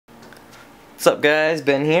What's up guys,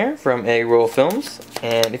 Ben here from A Roll Films,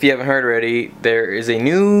 and if you haven't heard already, there is a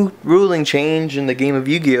new ruling change in the game of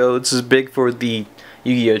Yu-Gi-Oh! This is big for the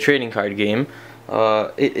Yu-Gi-Oh! Trading card game.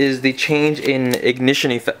 It is the change in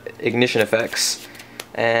ignition effects,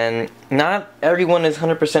 and not everyone is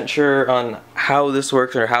 100% sure on how this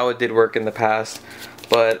works or how it did work in the past,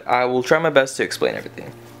 but I will try my best to explain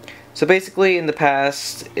everything. So basically, in the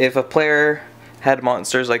past, if a player had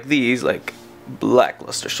monsters like these, like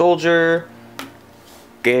Lackluster Soldier,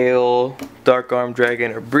 Gale, Dark Arm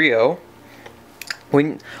Dragon, or Brio,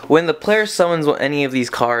 when the player summons any of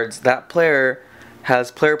these cards, that player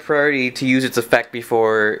has player priority to use its effect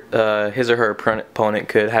before his or her opponent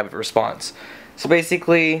could have a response. So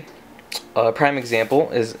basically, a prime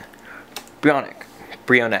example is Brionac,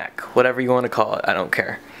 whatever you want to call it, I don't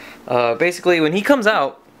care. Basically, when he comes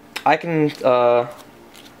out, I can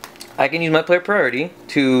use my player priority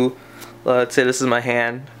to, let's say this is my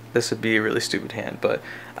hand. This would be a really stupid hand, but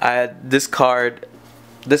I had this card,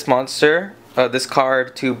 this monster, this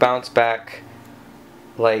card to bounce back,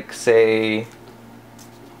 like say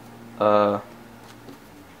a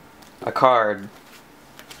card,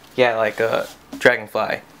 yeah, like a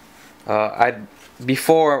Dragonfly.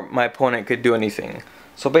 Before my opponent could do anything.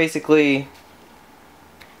 So basically,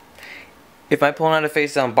 if my opponent had a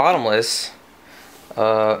face down bottomless,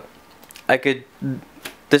 I could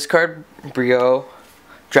discard Brio,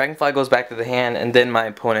 Dragonfly goes back to the hand, and then my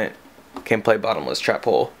opponent can play bottomless trap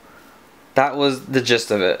hole. That was the gist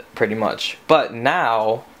of it, pretty much. But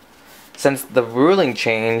now, since the ruling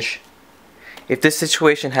change, if this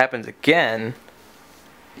situation happens again,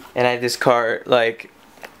 and I discard, like,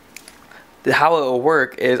 how it will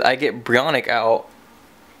work is I get Brionac out,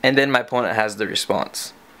 and then my opponent has the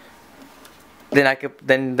response.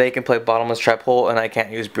 Then they can play bottomless trap hole, and I can't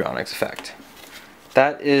use Brionac's effect.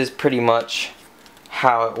 That is pretty much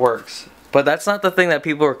how it works. But that's not the thing that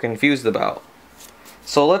people are confused about.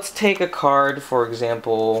 So let's take a card, for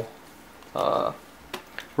example,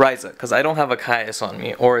 Ryza, because I don't have a Caius on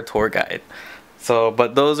me or a tour guide. So,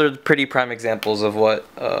 but those are pretty prime examples of what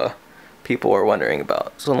people are wondering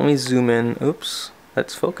about. So let me zoom in. Oops,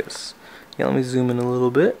 let's focus. Yeah, let me zoom in a little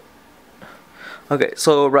bit. Okay,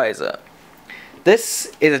 so Ryza.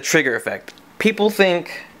 This is a trigger effect. People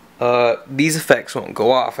think these effects won't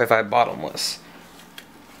go off if I bottomless.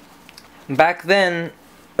 Back then,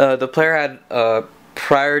 the player had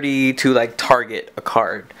priority to like target a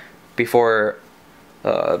card before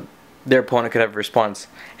their opponent could have a response.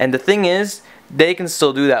 And the thing is, they can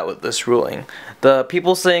still do that with this ruling. The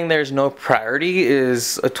people saying there's no priority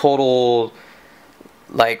is a total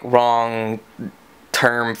like wrong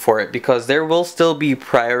term for it, because there will still be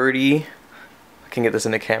priority. I can get this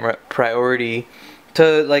in the camera. Priority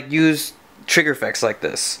to like use trigger effects like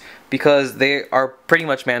this, because they are pretty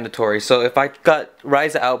much mandatory. So if I got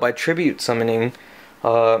Ryza out by tribute summoning,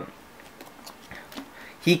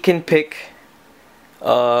 he can pick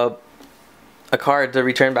a card to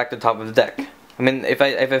return back to the top of the deck. I mean, if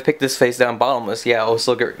I pick this face down bottomless, yeah, it'll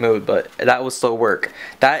still get removed, but that will still work.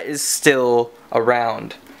 That is still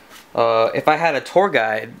around. If I had a tour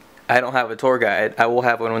guide, I don't have a tour guide. I will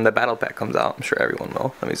have one when the battle pack comes out. I'm sure everyone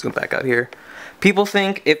will. Let me zoom back out here. People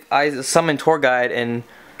think if I summon tour guide and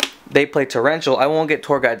they play torrential, I won't get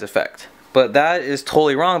tour guide's effect. But that is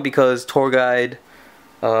totally wrong, because tour guide,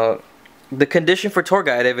 the condition for tour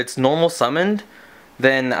guide, if it's normal summoned,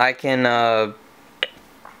 then I can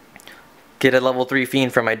get a level 3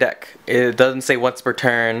 fiend from my deck. It doesn't say once per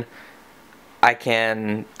turn I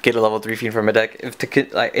can get a level 3 fiend from my deck.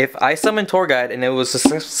 If I summon tour guide and it was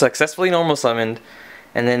successfully normal summoned,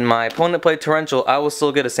 and then my opponent played torrential, I will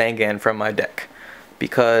still get a Sangan from my deck,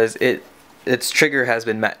 because its trigger has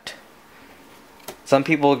been met. Some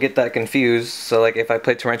people get that confused, so like if I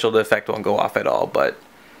play torrential, the effect won't go off at all. But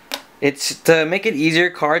it's to make it easier.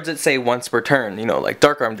 Cards that say once per turn, you know, like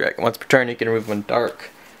Dark Arm Dragon, once per turn you can remove one dark.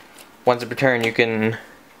 Once per turn you can, I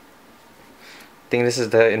think this is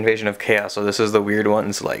the Invasion of Chaos, so this is the weird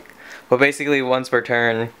ones, like, but basically once per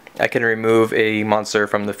turn I can remove a monster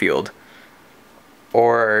from the field.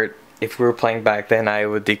 Or if we were playing back then, I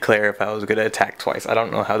would declare if I was going to attack twice. I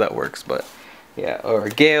don't know how that works, but yeah. Or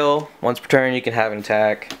Gale, once per turn you can have an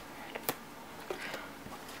attack.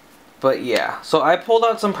 But yeah, so I pulled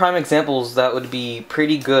out some prime examples that would be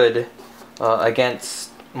pretty good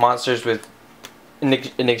against monsters with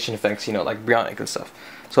ignition effects, you know, like Brionac and stuff.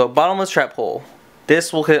 So bottomless trap hole.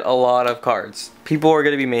 This will hit a lot of cards. People are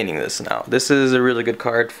going to be maining this now. This is a really good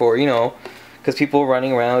card for, you know, because people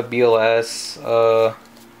running around with BLS,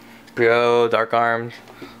 Brio, Dark Arm,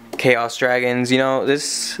 Chaos Dragons, you know,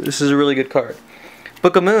 this is a really good card.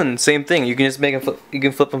 Book of Moon, same thing. You can just make them flip, you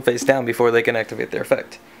can flip them face down before they can activate their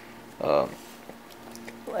effect.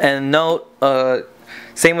 And note,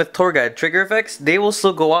 same with Tour Guide. Trigger effects, they will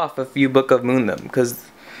still go off if you Book of Moon them, because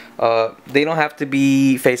they don't have to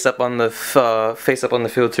be face up on the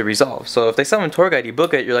field to resolve. So if they summon Tour Guide, you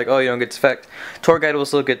book it, you're like, oh, you don't get its effect. Tour Guide will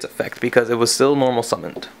still get its effect because it was still normal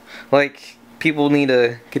summoned. Like, people need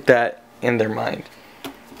to get that in their mind.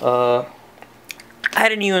 I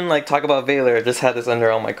didn't even like talk about Valor. I just had this under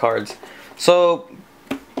all my cards. So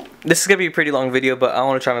this is gonna be a pretty long video, but I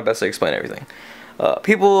want to try my best to explain everything.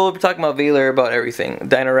 People will be talking about Valor about everything,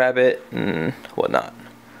 Dino Rabbit and whatnot.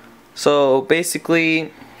 So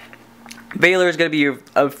basically, Valor is gonna be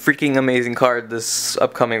a freaking amazing card this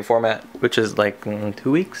upcoming format, which is like 2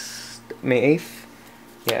 weeks, May 8th.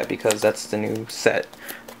 Yeah, because that's the new set,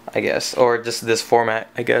 I guess, or just this format,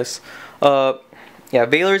 I guess. Yeah,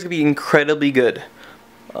 Valor is gonna be incredibly good.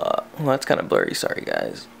 Well, that's kind of blurry. Sorry,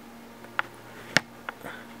 guys.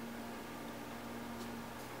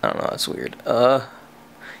 I don't know. That's weird.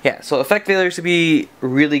 Yeah. So effect Valor is to be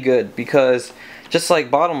really good because just like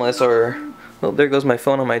Bottomless or oh, there goes my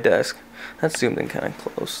phone on my desk. That's zoomed in kind of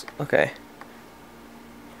close. Okay.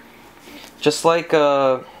 Just like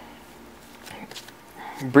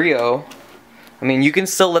Brio, I mean, you can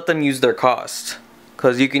still let them use their cost.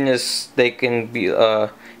 Because you can just, they can be, if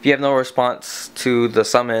you have no response to the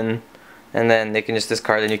summon, and then they can just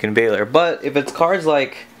discard and you can Valor. But if it's cards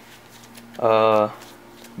like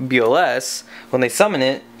BLS, when they summon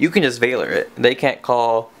it, you can just Valor it. They can't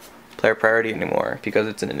call player priority anymore because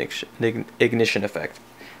it's an ignition effect.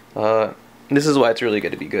 This is why it's really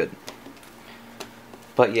good to be good.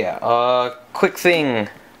 But yeah, quick thing.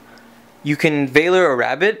 You can Valor a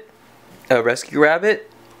rabbit, a rescue rabbit,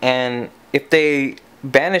 and if they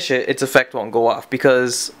banish it, its effect won't go off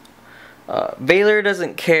because Valor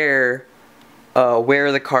doesn't care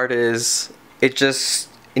where the card is. It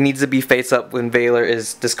needs to be face up when Valor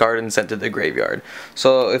is discarded and sent to the graveyard.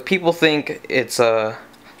 So if people think it's a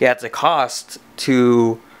cost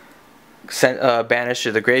to send banish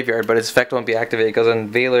to the graveyard, but its effect won't be activated because on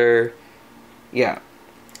Valor, yeah,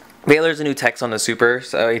 Valor's a new text on the super,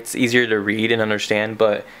 so it's easier to read and understand,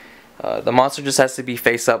 but the monster just has to be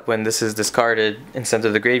face up when this is discarded and sent to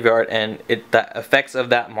the graveyard, and the effects of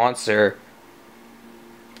that monster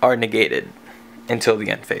are negated until the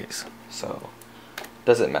end phase. So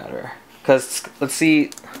doesn't matter. Because let's see,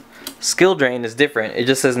 Skill Drain is different. It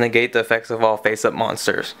just says negate the effects of all face up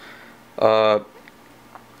monsters.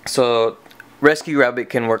 So Rescue Rabbit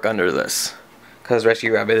can work under this because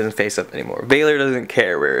Rescue Rabbit isn't face up anymore. Valor doesn't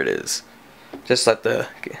care where it is. Just let the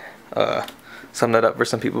sum that up for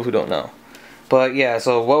some people who don't know. But yeah,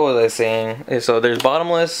 so what was I saying? So there's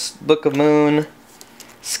Bottomless, Book of Moon,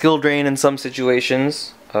 Skill Drain in some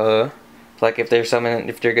situations. Like if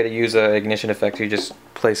they're gonna use an ignition effect, you just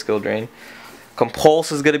play Skill Drain.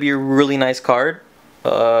 Compulse is gonna be a really nice card.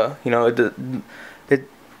 You know, it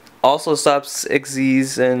also stops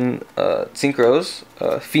Xyz and Synchros.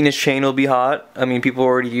 Phoenix Chain will be hot. I mean, people are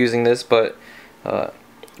already using this, but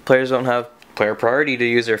players don't have player priority to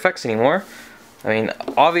use their effects anymore. I mean,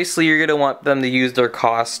 obviously you're going to want them to use their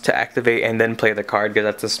cost to activate and then play the card because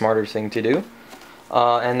that's the smarter thing to do.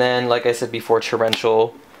 And then, like I said before,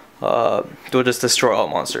 Torrential will just destroy all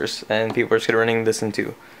monsters, and people are just going to running this in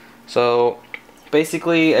too. So,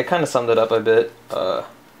 basically, I kind of summed it up a bit.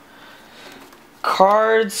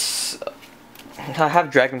 Cards, I have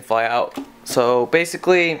Dragonfly out. So,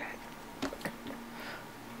 basically,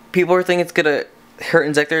 people are thinking it's going to hurt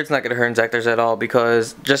Inzektor. It's not going to hurt Inzektors at all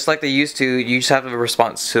because just like they used to, you just have a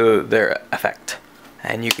response to their effect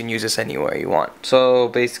and you can use this anywhere you want. So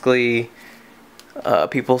basically,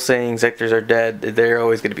 people saying Inzektors are dead, they're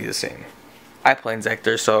always going to be the same. I play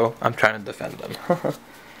Inzektors, so I'm trying to defend them.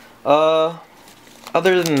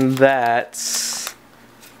 Other than that,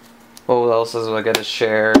 what else is I got to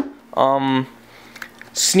share?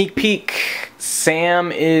 Sneak peek.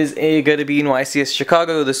 Sam is going to be in YCS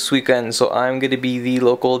Chicago this weekend, so I'm going to be the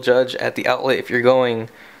local judge at the outlet if you're going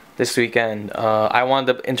this weekend. I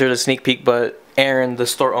wanted to enter the sneak peek, but Aaron, the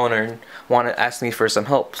store owner, asked me for some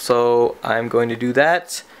help, so I'm going to do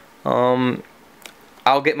that.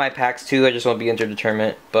 I'll get my packs too, I just won't be entered the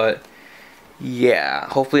tournament, but yeah,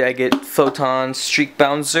 hopefully I get Photon, Streak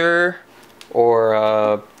Bouncer,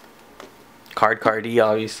 or Cardi,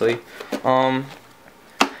 obviously.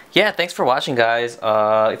 Yeah, thanks for watching, guys.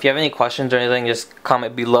 If you have any questions or anything, just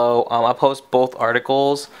comment below. I'll post both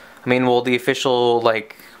articles. I mean, well, the official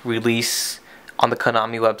like release on the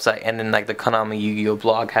Konami website, and then like the Konami Yu-Gi-Oh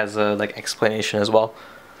blog has a like explanation as well.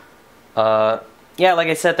 Yeah, like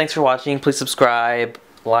I said, thanks for watching. Please subscribe.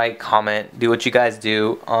 like, comment, do what you guys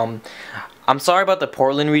do. I'm sorry about the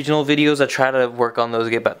Portland regional videos. I try to work on those,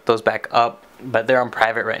 get those back up, but they're on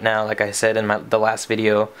private right now, like I said in the last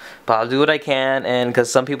video. But I'll do what I can, and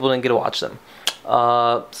because some people didn't get to watch them.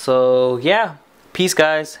 So yeah, peace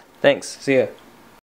guys. Thanks. See ya.